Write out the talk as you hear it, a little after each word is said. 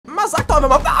sag doch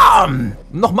nochmal, bam!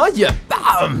 Nochmal hier,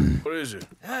 bam!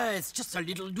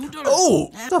 Oh,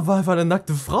 da war einfach eine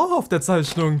nackte Frau auf der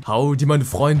Zeichnung. Howdy, meine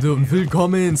Freunde, und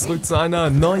willkommen zurück zu einer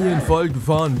neuen Folge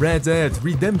von Red Dead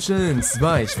Redemption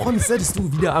 2. Ich freue mich sehr, dass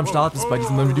du wieder am Start bist bei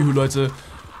diesem neuen Video, Leute.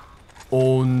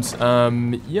 Und,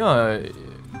 ja,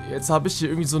 jetzt habe ich hier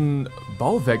irgendwie so ein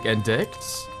Bauwerk entdeckt.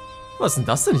 Was ist denn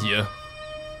das denn hier?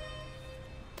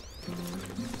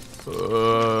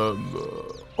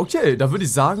 Okay, da würde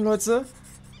ich sagen, Leute,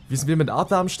 wir sind wieder mit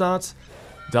Arthur am Start.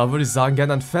 Da würde ich sagen,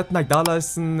 gerne einen fetten Like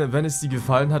dalassen, wenn es dir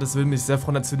gefallen hat. Es würde mich sehr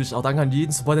freuen, natürlich. Auch danke an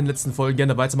jeden Support in den letzten Folgen.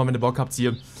 Gerne weitermachen, wenn ihr Bock habt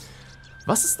hier.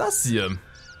 Was ist das hier?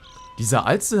 Dieser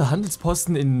alte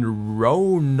Handelsposten in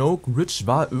Roanoke Ridge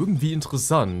war irgendwie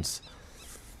interessant.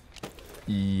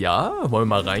 Ja, wollen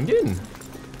wir mal reingehen?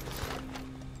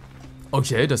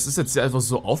 Okay, das ist jetzt hier einfach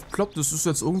so aufgeploppt. Das ist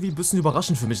jetzt irgendwie ein bisschen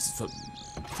überraschend für mich.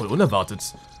 Voll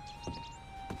unerwartet.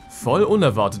 Voll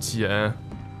unerwartet hier,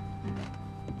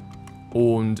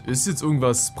 Und ist jetzt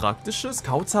irgendwas Praktisches?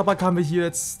 Kautabak haben wir hier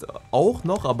jetzt auch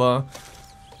noch, aber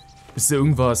ist hier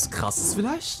irgendwas Krasses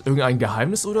vielleicht? Irgendein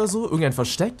Geheimnis oder so? Irgendein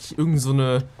Versteck? Irgend so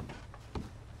eine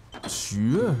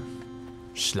Tür?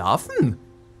 Schlafen?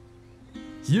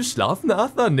 Hier schlafen,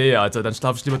 Arthur? Nee, Alter, dann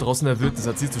schlafe ich lieber draußen in der Wildnis,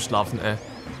 als hier zu schlafen,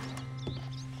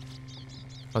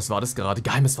 Was war das gerade?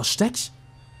 Geheimes Versteck?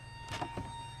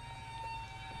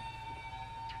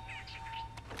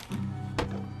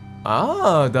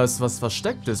 Ah, da ist was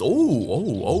Verstecktes.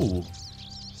 Oh.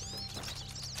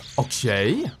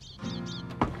 Okay.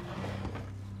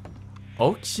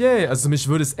 Okay, also mich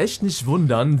würde es echt nicht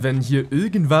wundern, wenn hier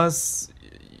irgendwas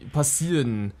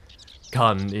passieren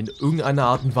kann, in irgendeiner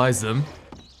Art und Weise.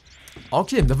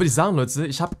 Okay, dann würde ich sagen, Leute,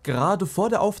 ich habe gerade vor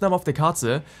der Aufnahme auf der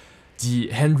Karte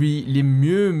die Henry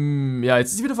Lemieux... Ja,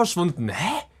 jetzt ist sie wieder verschwunden.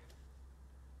 Hä?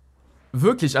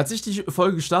 Wirklich, als ich die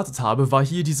Folge gestartet habe, war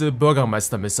hier diese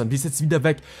Bürgermeister-Mission. Die ist jetzt wieder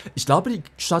weg. Ich glaube, die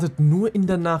startet nur in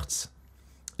der Nacht.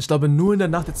 Ich glaube, nur in der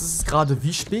Nacht. Jetzt ist es gerade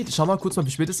wie spät? Ich schau mal kurz wie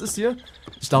spät es ist hier.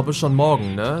 Ich glaube schon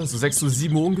morgen, ne? So 6 Uhr,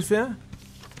 7 Uhr ungefähr.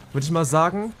 Würde ich mal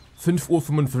sagen.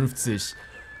 5:55 Uhr.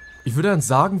 Ich würde dann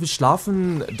sagen, wir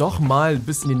schlafen doch mal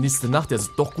bis in die nächste Nacht. Ja, es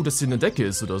ist doch gut, dass hier eine Decke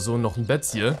ist oder so. Noch ein Bett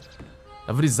hier.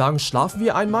 Dann würde ich sagen, schlafen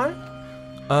wir einmal.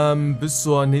 Bis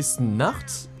zur nächsten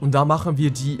Nacht. Und da machen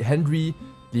wir die Henry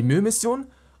Lemieux Mission.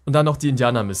 Und dann noch die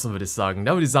Indianer Mission, würde ich sagen.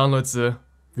 Da würde ich sagen, Leute,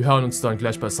 wir hören uns dann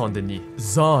gleich bei Saint-Denis.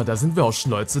 So, da sind wir auch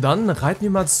schon, Leute. Dann reiten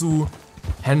wir mal zu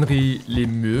Henry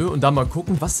Lemieux und dann mal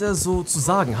gucken, was er so zu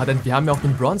sagen hat. Denn wir haben ja auch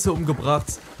den Bronze hier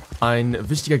umgebracht. Ein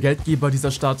wichtiger Geldgeber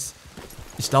dieser Stadt.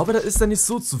 Ich glaube, da ist er nicht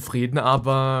so zufrieden,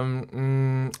 aber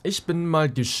ich bin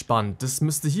mal gespannt. Das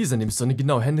müsste hier sein, die Mission.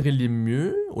 Genau, Henry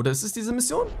Lemieux. Oder ist es diese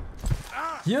Mission?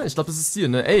 Hier? Ich glaube, das ist hier,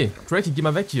 ne? Ey, Cracky, geh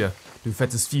mal weg hier. Du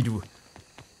fettes Vieh, du.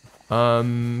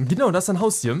 Genau, das ist ein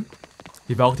Haus hier.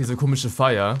 Hier war auch diese komische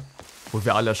Feier, wo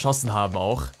wir alle erschossen haben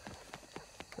auch.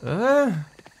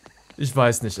 Ich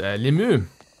weiß nicht, Lemieux.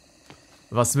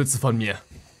 Was willst du von mir?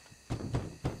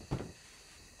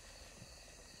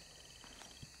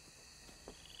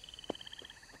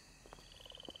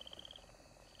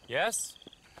 Yes?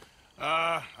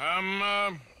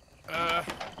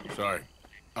 Sorry.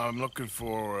 I'm looking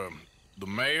for, the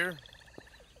mayor?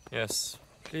 Yes.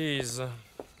 Please,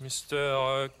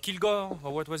 Mr. Kilgore,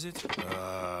 or what was it?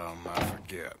 I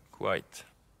forget. Quite.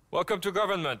 Welcome to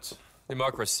government.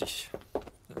 Democracy.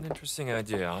 An interesting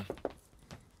idea, huh?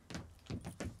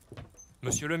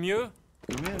 Monsieur Lemieux?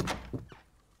 Come in.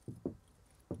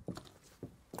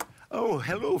 Oh,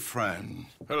 hello, friend.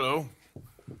 Hello.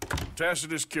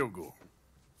 Tacitus Kilgore.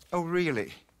 Oh,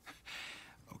 really?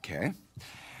 Okay.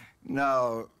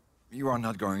 Now, you are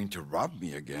not going to rob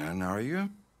me again, are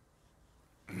you?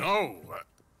 No.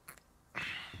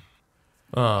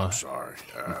 I'm sorry.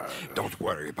 Don't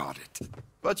worry about it.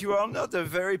 But you are not a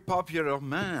very popular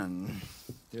man.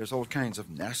 There's all kinds of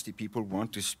nasty people who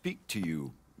want to speak to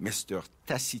you, Mr.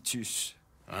 Tacitus.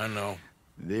 I know.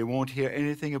 They won't hear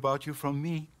anything about you from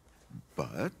me.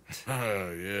 But...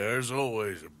 yeah, there's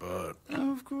always a but.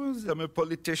 Of course, I'm a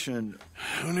politician.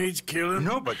 Who needs killing?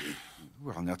 Nobody.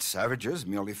 We are not savages,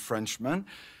 merely Frenchmen.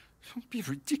 Don't be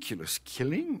ridiculous.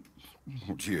 Killing?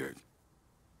 Oh, dear.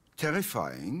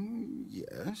 Terrifying,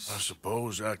 yes. I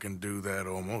suppose I can do that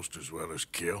almost as well as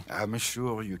kill. I'm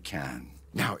sure you can.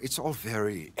 Now, it's all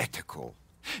very ethical.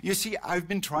 You see, I've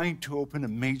been trying to open a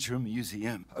major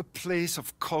museum, a place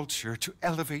of culture to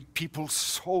elevate people's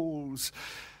souls.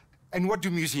 And what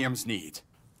do museums need?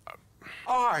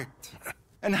 Art.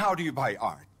 And how do you buy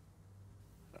art?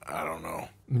 I don't know.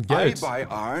 Mit I Geld. buy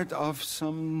art of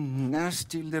some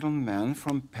nasty little man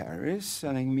from Paris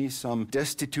selling me some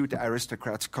destitute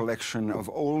aristocrat's collection of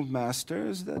old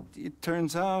masters that it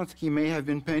turns out he may have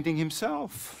been painting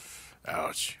himself.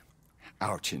 Ouch.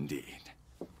 Ouch indeed.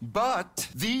 But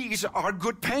these are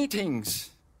good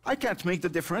paintings. I can't make the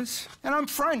difference, and I'm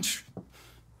French.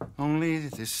 Only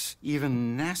this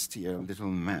even nastier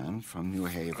little man from New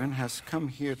Haven has come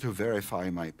here to verify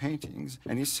my paintings,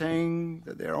 and he's saying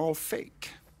that they're all fake.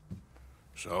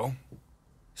 So?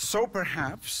 So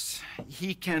perhaps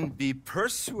he can be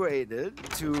persuaded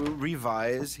to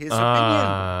revise his opinion.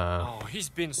 Oh, he's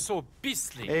been so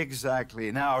beastly.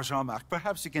 Exactly. Now, Jean-Marc,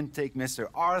 perhaps you can take Mr.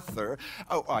 Arthur,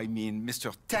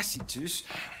 Mr. Tacitus,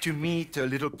 to meet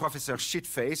little Professor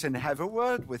Shitface and have a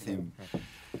word with him.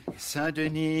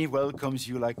 Saint-Denis welcomes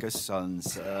you like a son,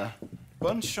 sir.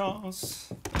 Bonne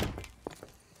chance.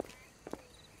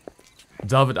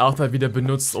 Da wird Arthur wieder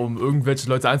benutzt, um irgendwelche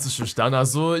Leute einzuschüchtern.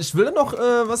 Also, ich will noch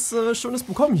was Schönes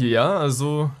bekommen hier, ja?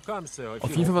 Also,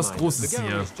 auf jeden Fall was Großes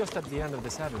hier.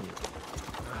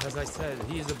 As I said,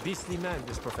 he is a beastly man,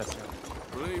 this professor.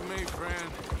 Believe me, friend,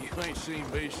 you ain't seen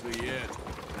beastly yet.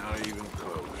 Not even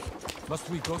close. Must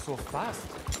we go so fast?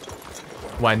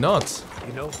 Why not?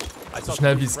 You know, I So thought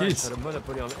schnell we wie es French geht. had a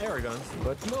monopoly on arrogance,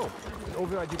 but no. An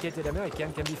overeducated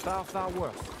American can be far, far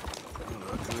worse.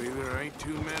 Luckily, there ain't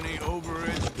too many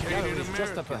overeducated Gallery's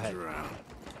just up Americans ahead.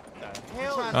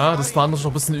 around. Ah, das fahren muss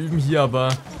noch ein bisschen üben hier, aber...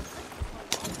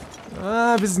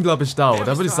 wir sind, glaube ich, da.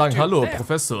 Da würde ich sagen, hallo,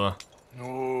 Professor.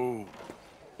 Oh,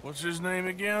 what's his name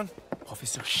again?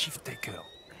 Professor Shiftaker.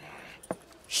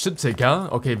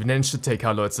 Shit-Taker? Okay, wir nennen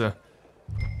Shit-Taker, Leute.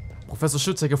 Professor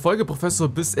Shit-Taker, folge Professor,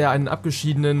 bis er einen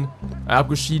abgeschiedenen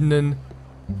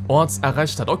Ort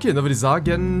erreicht hat. Okay, dann würde ich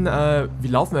sagen, wir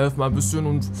laufen einfach mal ein bisschen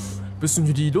und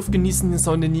hier die Luft genießen in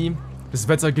Saint-Denis. Das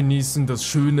Wetter genießen, das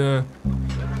schöne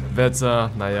Wetter,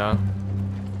 naja.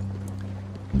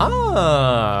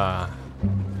 Ah!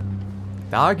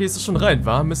 Da gehst du schon rein,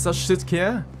 wa, Mr.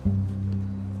 Shitcare?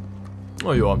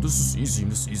 Oh ja, das ist easy,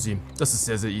 das ist easy. Das ist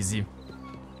sehr, sehr easy.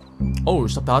 Oh,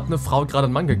 ich glaube, da hat eine Frau gerade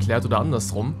einen Mann geklärt oder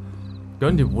andersrum.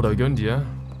 Gönn dir, Bruder, gönn dir.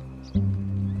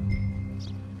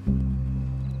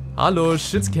 Hallo,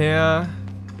 Shitcare.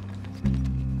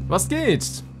 Was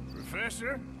geht?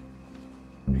 Professor?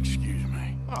 Excuse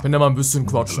me. Können wir mal ein bisschen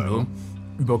quatschen, ne?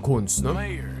 Über Kunst, ne?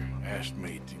 Mayor asked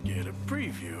me to get a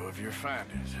preview of your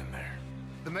findings in there.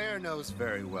 The mayor knows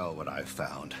very well what I've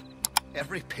found.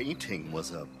 Every painting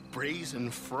was a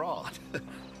brazen fraud.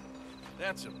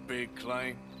 That's a big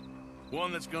claim.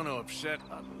 One that's gonna upset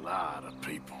a lot of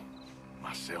people.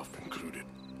 Myself included.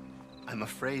 I'm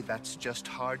afraid that's just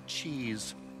hard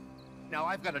cheese. Now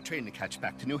I've got a train to catch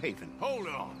back to New Haven. Hold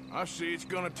on. I see it's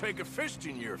gonna take a fist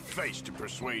in your face to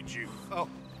persuade you. Oh,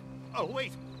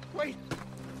 wait.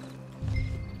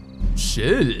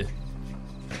 Chill.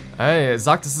 Ey,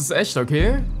 sagt, es ist echt,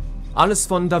 okay? Alles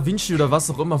von Da Vinci oder was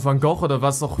auch immer, Van Gogh oder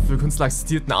was auch für Künstler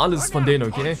existierten, alles von denen,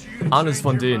 okay? Alles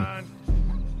von denen.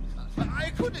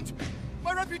 I couldn't.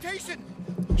 My reputation.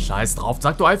 Scheiß drauf,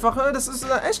 sag doch einfach, das ist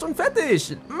echt und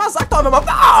fertig. Sag doch einfach mal,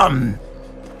 bam!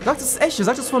 Sag, das ist echt,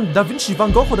 sag das von Da Vinci,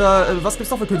 Van Gogh oder was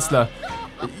gibt's noch für Künstler?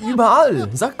 Überall,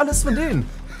 sag alles von denen.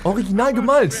 Original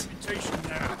gemalt.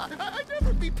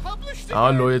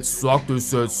 Hallo, jetzt sag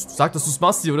das jetzt. Sag, dass du's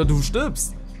machst hier oder du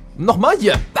stirbst. Nochmal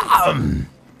hier, bam!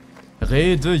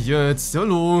 Rede jetzt,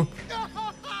 hallo.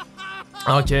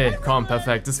 Okay, komm,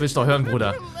 perfekt, das will ich doch hören,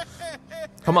 Bruder.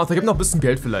 Komm, Arthur, gib noch ein bisschen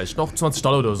Geld vielleicht. Noch $20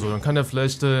 oder so. Dann kann er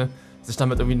vielleicht sich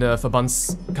damit irgendwie eine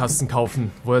Verbandskasten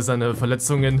kaufen, wo er seine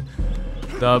Verletzungen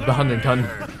da behandeln kann.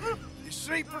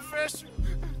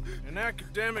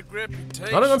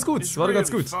 War doch ganz gut, war doch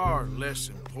ganz gut.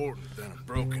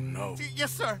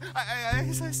 Yes, sir.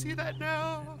 I see that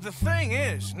now. The thing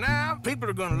is, now people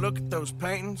are gonna look at those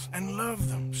paintings and love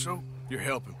them. So you're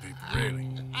helping people, really.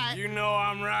 You know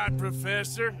I'm right,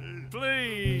 Professor.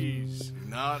 Please, do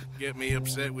not get me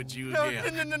upset with you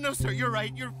again. No, sir. You're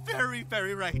right. You're very,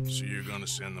 very right. So you're gonna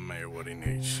send the mayor what he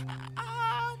needs.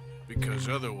 Because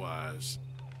otherwise,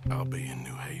 I'll be in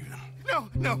New Haven.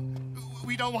 No.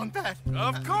 We don't want that.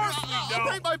 Of course we I'll don't.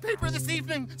 write my paper this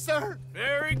evening, sir.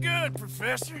 Very good,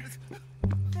 Professor.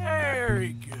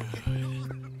 Very good.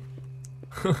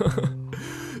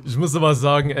 Ich muss aber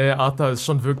sagen, ey, Arthur ist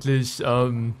schon wirklich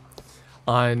ein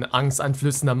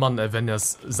angsteinflößender Mann, wenn er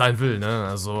es sein will, ne?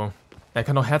 Also, er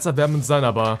kann auch herzerwärmend sein,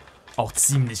 aber auch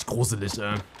ziemlich gruselig,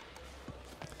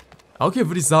 Okay,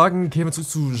 würde ich sagen, kämen wir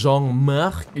zu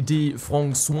Jean-Marc de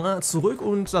François zurück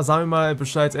und da sagen wir mal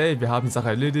Bescheid, ey, wir haben die Sache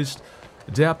erledigt.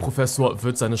 Der Professor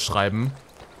wird seine Schreiben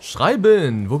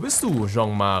schreiben. Wo bist du,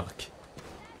 Jean-Marc?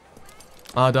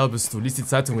 Ah, da bist du. Lies die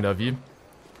Zeitung oder wie?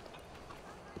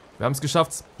 Wir haben es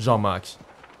geschafft, Jean-Marc.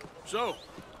 So,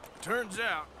 turns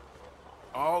out,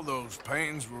 all those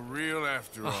paintings were real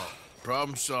after all.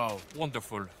 Problem solved.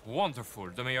 Wonderful,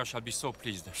 wonderful. The mayor shall be so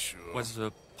pleased. Sure. Was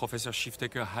Professor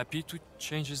Schieftaker happy to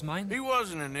change his mind? He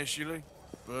wasn't initially,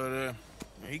 but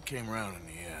he came around in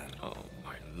the end. Oh,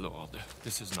 my lord.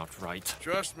 This is not right.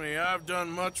 Trust me, I've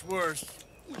done much worse.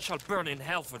 We shall burn in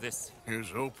hell for this. Here's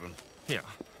hoping. Here.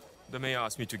 The mayor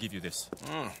asked me to give you this.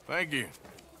 Oh, thank you.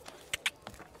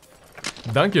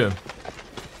 Danke.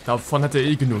 Davon hat er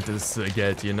eh genug, das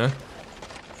Geld hier, ne?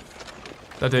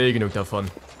 Da hat er eh genug davon.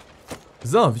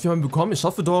 So, wie viel haben wir bekommen? Ich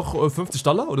hoffe doch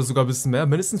 $50 oder sogar ein bisschen mehr.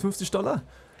 Mindestens $50.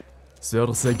 Das wäre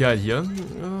doch sehr geil hier.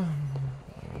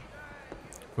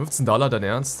 $15, dein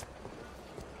Ernst?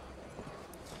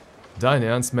 Dein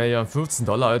Ernst, Mayor?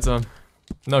 $15, Alter.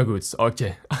 Na gut,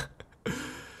 okay.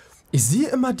 Ich sehe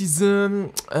immer diese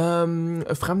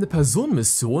fremde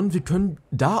Person-Mission. Wir können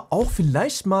da auch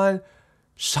vielleicht mal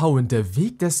schauen. Der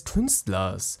Weg des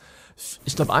Künstlers.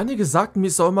 Ich glaube, einige sagten mir,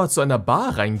 ich soll mal zu einer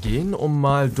Bar reingehen, um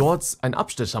mal dort einen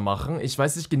Abstecher machen. Ich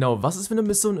weiß nicht genau, was es für eine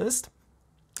Mission ist.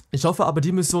 Ich hoffe aber,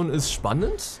 die Mission ist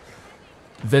spannend.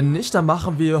 Wenn nicht, dann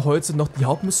machen wir heute noch die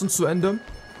Hauptmission zu Ende.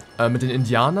 Mit den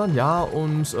Indianern, ja,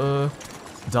 und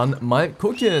dann mal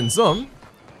gucken. So.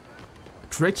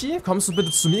 Cracky, kommst du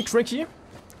bitte zu mir, Cracky?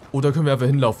 Oder können wir einfach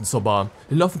hinlaufen zur Bar?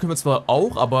 Hinlaufen können wir zwar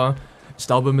auch, aber ich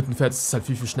glaube, mit dem Pferd ist es halt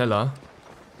viel, viel schneller.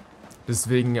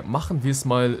 Deswegen machen wir es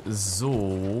mal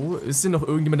so. Ist hier noch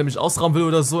irgendjemand, der mich ausrauben will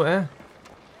oder so,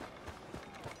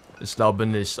 Ich glaube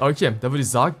nicht. Okay, dann würde ich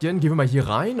sagen, gehen wir mal hier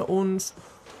rein und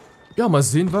ja, mal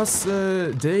sehen, was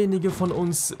derjenige von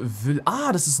uns will.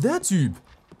 Ah, das ist der Typ.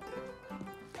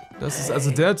 Das ist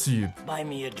also der Typ. Buy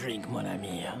me a drink, mon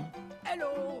ami.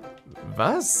 Hello.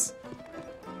 Was?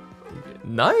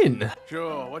 Nein.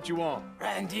 Sure, what you want?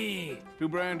 Randy. 2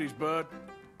 brandies, bud.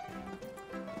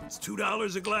 It's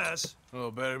 $2 a glass.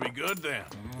 Oh, better be good then.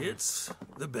 It's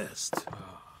the best.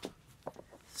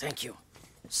 Thank you.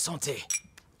 Santé.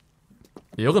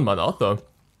 Ehrenmann auch da.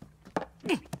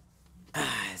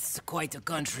 It's quite a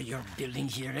country you're building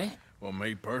here, eh? Well,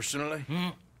 me personally?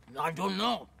 I don't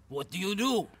know. What do you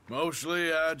do?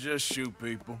 Mostly, I just shoot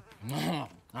people.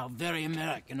 How very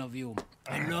American of you.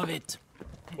 I love it.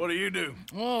 What do you do?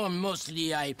 Oh,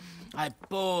 mostly I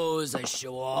pose, I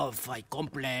show off, I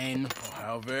complain.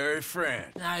 How very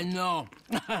French. I know.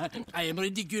 I am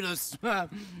ridiculous.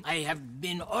 I have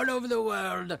been all over the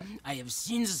world. I have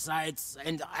seen the sights,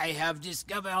 and I have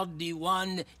discovered the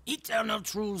one eternal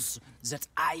truth that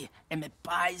I am a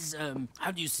pies,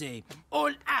 how do you say,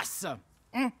 old ass.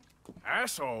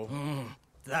 Asshole.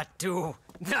 That too.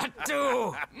 That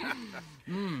too.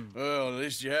 Well, at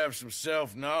least you have some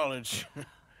self-knowledge.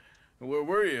 Where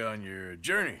were you on your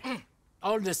journey?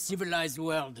 All the civilized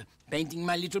world. Painting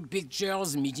my little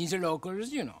pictures, meeting the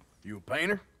locals, you know. You a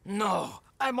painter? No,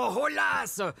 I'm a whole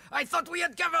ass. I thought we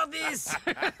had covered this.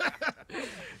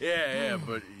 Yeah,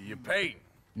 but you paint.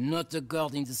 Not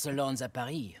according to salons at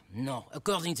Paris. No,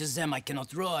 according to them, I cannot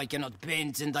draw, I cannot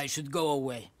paint, and I should go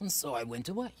away. And so I went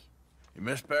away. You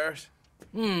miss Paris?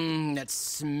 That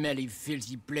smelly,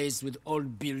 filthy place with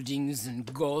old buildings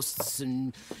and ghosts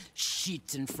and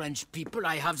shit and French people.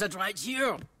 I have that right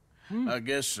here. I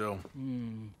guess so.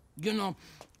 You know,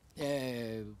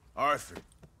 Arthur.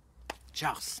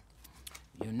 Charles.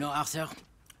 You know, Arthur?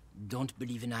 Don't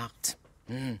believe in art.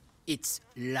 It's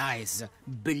lies.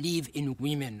 Believe in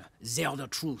women. They're the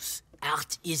truth.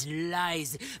 Art is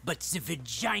lies, but the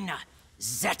vagina,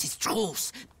 that is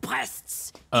truth.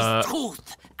 Breasts is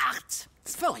truth. Art.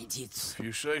 It's for idiots. If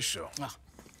you say so. Ah,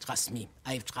 trust me,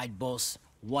 I've tried both.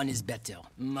 One is better.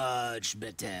 Much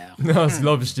better. Das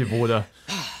glaube ich dir, Bruder.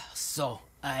 So,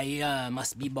 I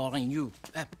must be boring you.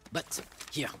 But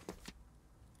here.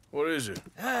 What is it?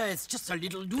 It's just a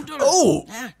little doodle. Oh!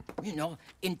 You know,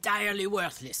 entirely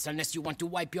worthless unless you want to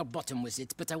wipe your bottom with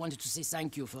it. But I wanted to say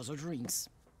thank you for the drinks.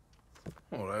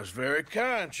 Well, that's very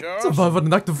kind, Charles. Da war einfach eine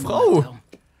nackte Frau.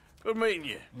 Good meeting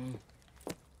you.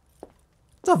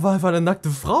 Da war einfach eine nackte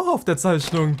Frau auf der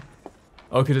Zeichnung.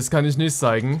 Okay, das kann ich nicht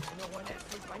zeigen.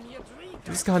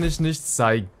 Das kann ich nicht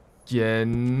zeigen.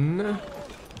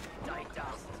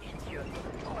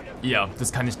 Ja,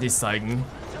 das kann ich nicht zeigen.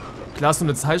 Klar, so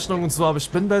eine Zeichnung und so, aber ich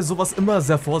bin bei sowas immer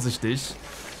sehr vorsichtig.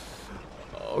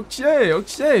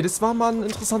 Okay, das war mal ein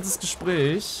interessantes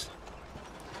Gespräch.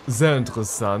 Sehr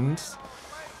interessant.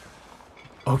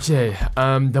 Okay,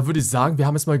 da würde ich sagen, wir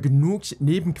haben jetzt mal genug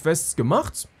Nebenquests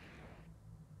gemacht.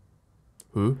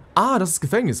 Ah, das ist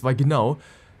Gefängnis, weil genau,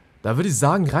 Da würde ich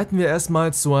sagen, reiten wir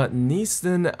erstmal zur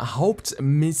nächsten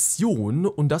Hauptmission.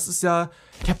 Und das ist ja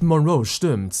Captain Monroe,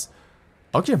 stimmt.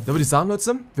 Okay, da würde ich sagen, Leute,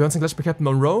 wir hören uns dann gleich bei Captain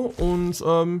Monroe. Und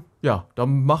ja,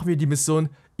 dann machen wir die Mission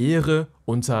Ehre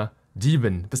unter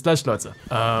Dieben. Bis gleich, Leute.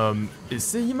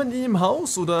 Ist hier jemand in dem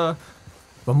Haus oder...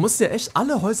 Man muss ja echt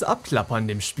alle Häuser abklappern in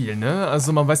dem Spiel, ne?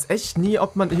 Also man weiß echt nie,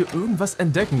 ob man hier irgendwas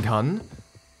entdecken kann.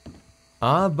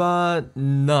 Aber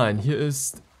nein, hier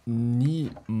ist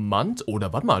niemand.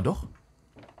 Oder warte mal, doch.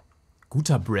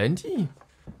 Guter Brandy?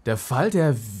 Der Fall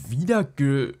der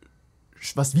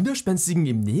Widerspenstigen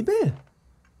im Nebel?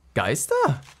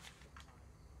 Geister?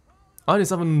 Ah, das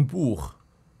ist aber nur ein Buch.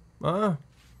 Ah.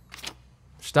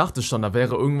 Ich dachte schon, da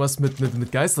wäre irgendwas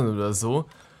mit Geistern oder so.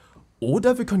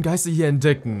 Oder wir können Geister hier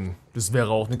entdecken. Das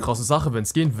wäre auch eine krasse Sache, wenn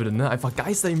es gehen würde, ne? Einfach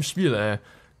Geister im Spiel, ey.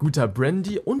 Guter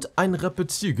Brandy und ein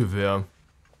Repetiergewehr.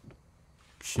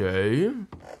 Okay.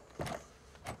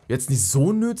 Jetzt nicht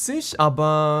so nützlich,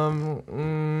 aber...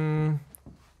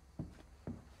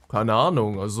 keine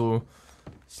Ahnung, also...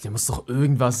 Hier muss doch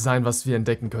irgendwas sein, was wir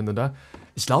entdecken können, oder?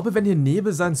 Ich glaube, wenn hier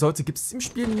Nebel sein sollte, gibt es im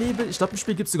Spiel Nebel? Ich glaube, im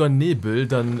Spiel gibt es sogar Nebel.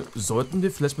 Dann sollten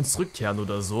wir vielleicht mal zurückkehren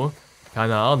oder so.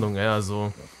 Keine Ahnung, ey,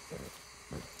 also...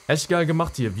 Echt geil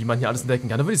gemacht hier, wie man hier alles entdecken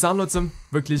kann. Da würde ich sagen, Leute,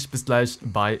 wirklich bis gleich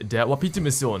bei der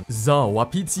Wapiti-Mission. So,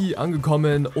 Wapiti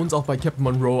angekommen und auch bei Captain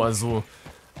Monroe, also,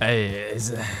 ey,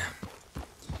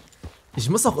 ich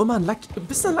muss auch immer ein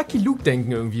bisschen an Lucky Luke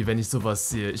denken irgendwie, wenn ich sowas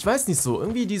sehe. Ich weiß nicht so,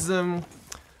 irgendwie diese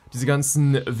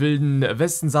ganzen Wilden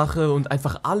Westen Sache und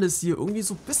einfach alles hier irgendwie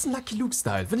so ein bisschen Lucky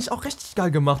Luke-Style. Finde ich auch richtig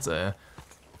geil gemacht, ey.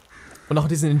 Und auch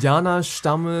diesen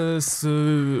Indianer-Stammes,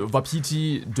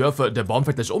 Wapiti, Dörfer, der Baum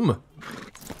fällt gleich um.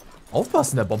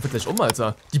 Aufpassen, der Baum fällt gleich um,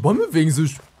 Alter. Die Bäume bewegen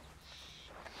sich.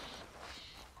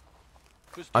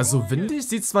 Also windig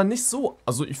sieht zwar nicht so...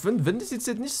 Also ich finde, windig sieht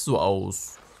jetzt nicht so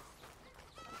aus.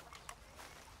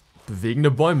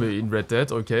 Bewegende Bäume in Red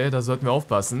Dead, okay, da sollten wir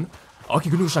aufpassen. Okay,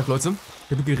 genug Schnack, Leute.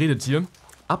 Genug geredet hier.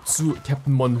 Ab zu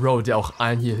Captain Monroe, der auch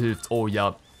allen hier hilft. Oh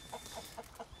ja.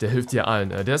 Der hilft hier allen.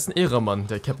 Der ist ein Ehrenmann,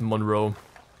 der Captain Monroe.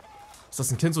 Ist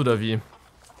das ein Kind oder wie?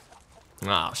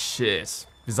 Ah, shit.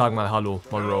 Wir sagen mal Hallo,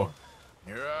 Monroe.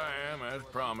 Here I am, as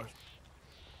promised.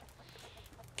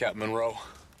 Captain Monroe.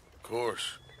 Of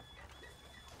course.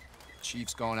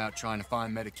 Chief's going out trying to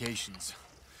find medications.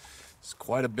 It's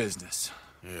quite a business.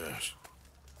 Yes.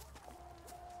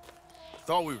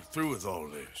 Thought we were through with all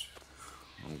this.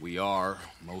 Well, we are,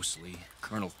 mostly.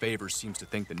 Colonel Favors seems to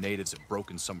think the natives have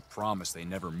broken some promise they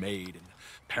never made, and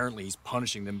apparently he's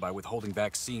punishing them by withholding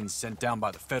vaccines sent down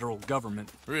by the federal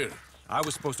government. Really? I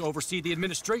was supposed to oversee the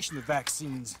administration of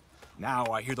vaccines. Now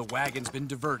I hear the wagon's been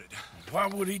diverted. Why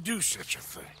would he do such a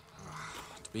thing?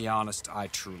 To be honest, I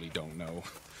truly don't know.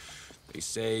 They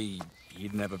say he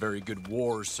didn't have a very good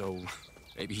war, so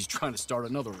maybe he's trying to start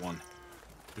another one.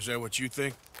 Is that what you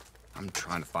think? I'm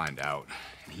trying to find out,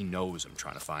 and he knows I'm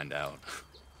trying to find out.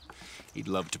 He'd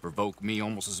love to provoke me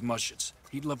almost as much as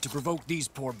he'd love to provoke these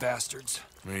poor bastards.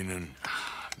 Meaning?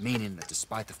 Meaning that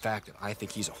despite the fact that I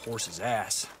think he's a horse's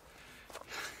ass,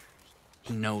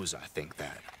 he knows I think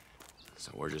that.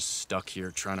 So we're just stuck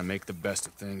here trying to make the best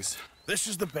of things. This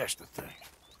is the best of things.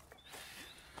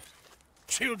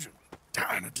 Children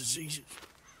dying of diseases.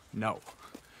 No.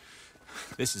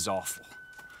 This is awful.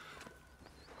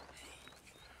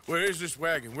 Where is this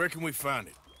wagon? Where can we find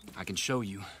it? I can show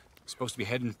you. It's supposed to be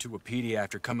heading to Wapiti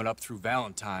after coming up through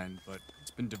Valentine, but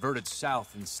it's been diverted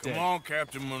south instead. Come on,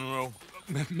 Captain Monroe.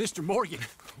 Mr. Morgan,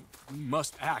 we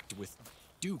must act with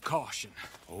due caution.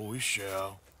 Oh, we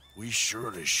shall. We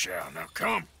surely shall. Now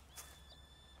come.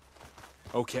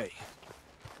 Okay.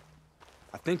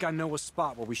 I think I know a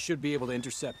spot where we should be able to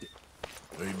intercept it.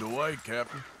 Lead the way,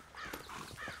 Captain.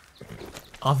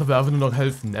 Arthur will einfach nur noch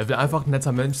helfen. Er will einfach ein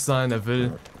netter Mensch sein. Er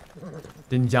will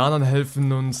den Indianern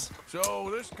helfen und...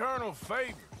 So, this Colonel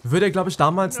Favor. Würde er, glaube ich,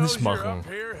 damals nicht machen.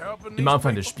 Im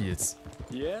Anfang des Spiels.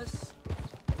 Yes.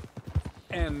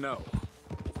 And no.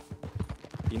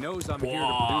 He knows I'm here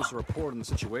to produce a report on the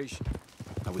situation.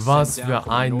 Was für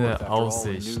eine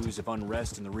Aussicht. News of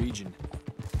unrest in the region.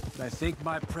 I think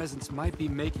my presence might be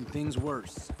making things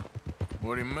worse.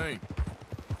 What do you mean?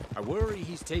 I worry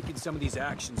he's taking some of these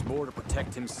actions more to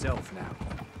protect himself now.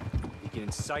 He can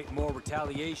incite more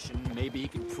retaliation, maybe he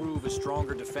can prove a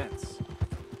stronger defense.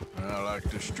 Like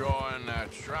destroying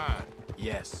that shrine.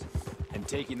 Yes, and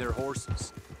taking their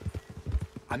horses.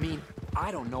 I mean,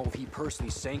 I don't know if he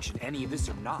personally sanctioned any of this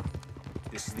or not.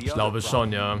 This is the Ich glaube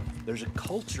schon, ja. There's a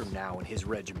culture now in his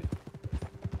regiment.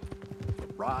 The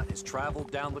rot has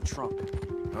traveled down the trunk.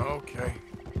 Okay.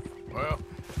 Well,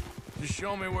 just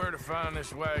show me where to find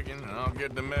this wagon, and I'll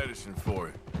get the medicine for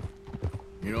you.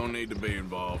 You don't need to be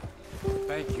involved.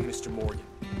 Thank you, Mr. Morgan.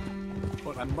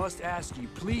 But I must ask you,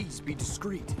 please be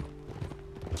discreet.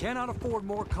 Cannot afford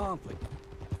more conflict.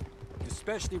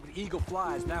 Especially with Eagle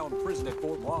Flies now imprisoned at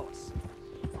Fort Wallace.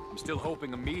 I'm still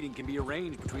hoping a meeting can be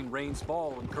arranged between Rains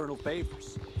Fall and Colonel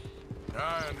Favors.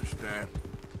 I understand.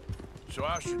 So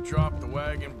I should drop the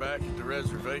wagon back at the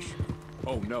reservation?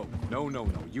 Oh, no. No.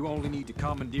 You only need to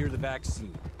commandeer the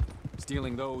vaccine.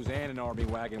 Stealing those and an army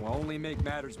wagon will only make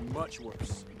matters much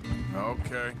worse.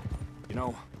 Okay. You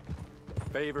know,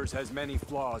 Favors has many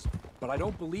flaws, but I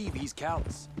don't believe he's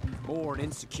callous. More an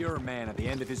insecure man at the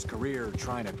end of his career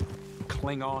trying to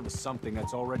cling on to something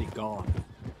that's already gone.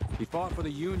 He fought for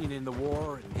the Union in the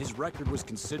war, and his record was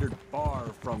considered far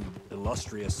from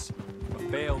illustrious. A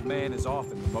failed man is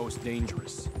often the most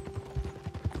dangerous.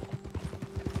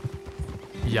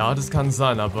 Ja, das kann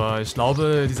sein, aber ich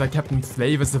glaube, dieser Captain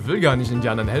Flavors, der will gar nicht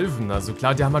Indianern helfen. Also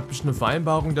klar, die haben halt bestimmt eine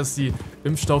Vereinbarung, dass sie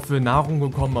Impfstoffe, Nahrung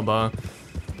bekommen, aber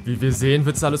wie wir sehen,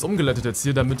 wird es alles umgeleitet jetzt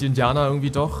hier, damit die Indianer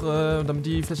irgendwie doch, damit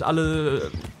die vielleicht alle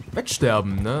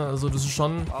wegsterben, ne? Also das ist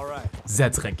schon sehr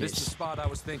dreckig.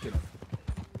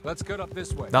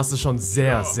 Das ist schon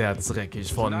sehr, sehr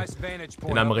dreckig von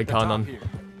den Amerikanern.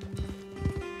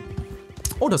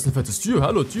 Oh, das ist eine fette Tür.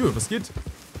 Hallo, Tür, was geht?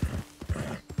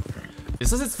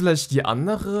 Ist das jetzt vielleicht die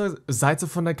andere Seite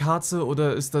von der Karte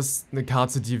oder ist das eine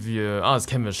Karte, die wir... Ah, das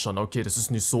kennen wir schon. Okay, das ist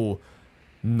nicht so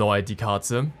neu, die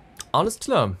Karte. Alles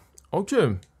klar.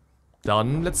 Okay.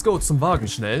 Dann let's go zum Wagen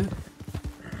schnell.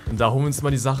 Und da holen wir uns mal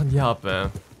die Sachen hier ab,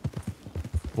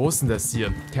 Wo ist denn das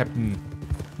hier? Captain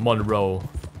Monroe.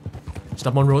 Ich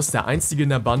glaube, Monroe ist der Einzige in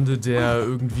der Bande, der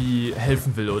irgendwie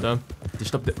helfen will, oder? Ich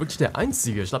glaube, wirklich der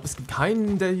Einzige. Ich glaube, es gibt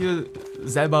keinen, der hier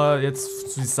selber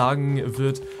jetzt zu sich sagen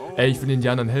wird, ey, ich will den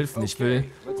Indianern helfen. Ich will,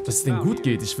 dass es denen gut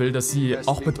geht. Ich will, dass sie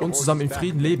auch mit uns zusammen in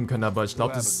Frieden leben können. Aber ich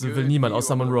glaube, das will niemand,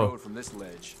 außer Monroe.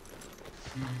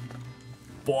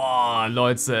 Boah,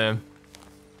 Leute.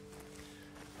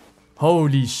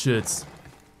 Holy shit.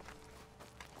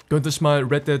 Gönnt euch mal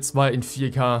Red Dead 2 in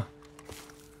 4K.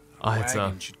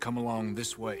 Alter.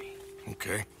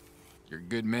 Okay. You're a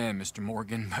good man, Mr.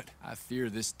 Morgan, but I fear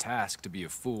this task to be a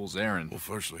fool's errand. Well,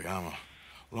 firstly, I'm a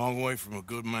long way from a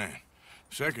good man.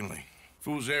 Secondly,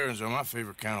 fool's errands are my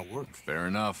favorite kind of work. Fair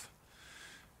enough.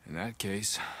 In that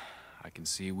case, I can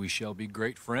see we shall be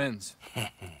great friends.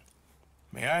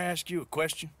 May I ask you a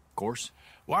question? Of course.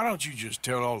 Why don't you just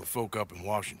tell all the folk up in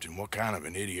Washington what kind of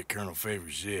an idiot Colonel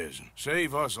Favors is and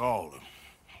save us all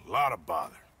a lot of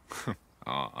bother?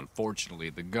 Unfortunately,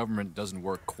 the government doesn't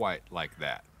work quite like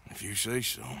that. If you say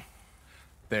so.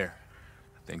 There.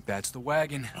 I think that's the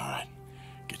wagon. All right.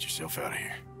 Get yourself out of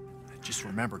here. Just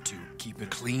remember to keep it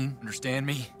clean, understand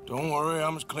me? Don't worry,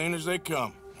 I'm as clean as they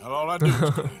come. Not all I do is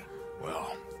clean.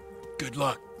 Well, good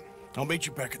luck. I'll meet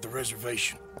you back at the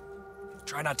reservation.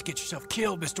 Try not to get yourself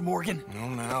killed, Mr. Morgan. No,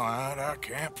 now, I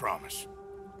can't promise.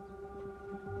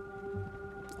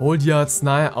 Hol die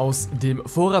Arznei aus dem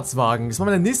Vorratswagen. Das machen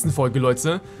wir in der nächsten Folge,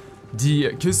 Leute. Die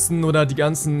Kisten oder die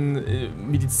ganzen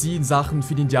Medizinsachen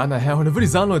für die Indianer her. Und dann würde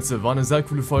ich sagen, Leute, war eine sehr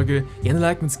coole Folge. Gerne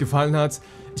like, wenn es gefallen hat.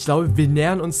 Ich glaube, wir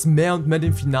nähern uns mehr und mehr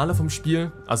dem Finale vom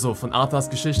Spiel. Also von Arthurs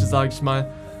Geschichte, sage ich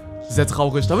mal. Sehr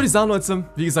traurig. Da würde ich sagen, Leute,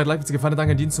 wie gesagt, like, wenn es gefallen hat.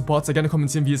 Danke an den Support. Sehr gerne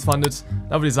kommentieren, wie ihr es fandet.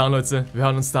 Da würde ich sagen, Leute, wir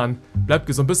hören uns dann. Bleibt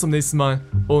gesund, bis zum nächsten Mal.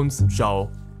 Und ciao,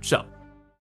 ciao.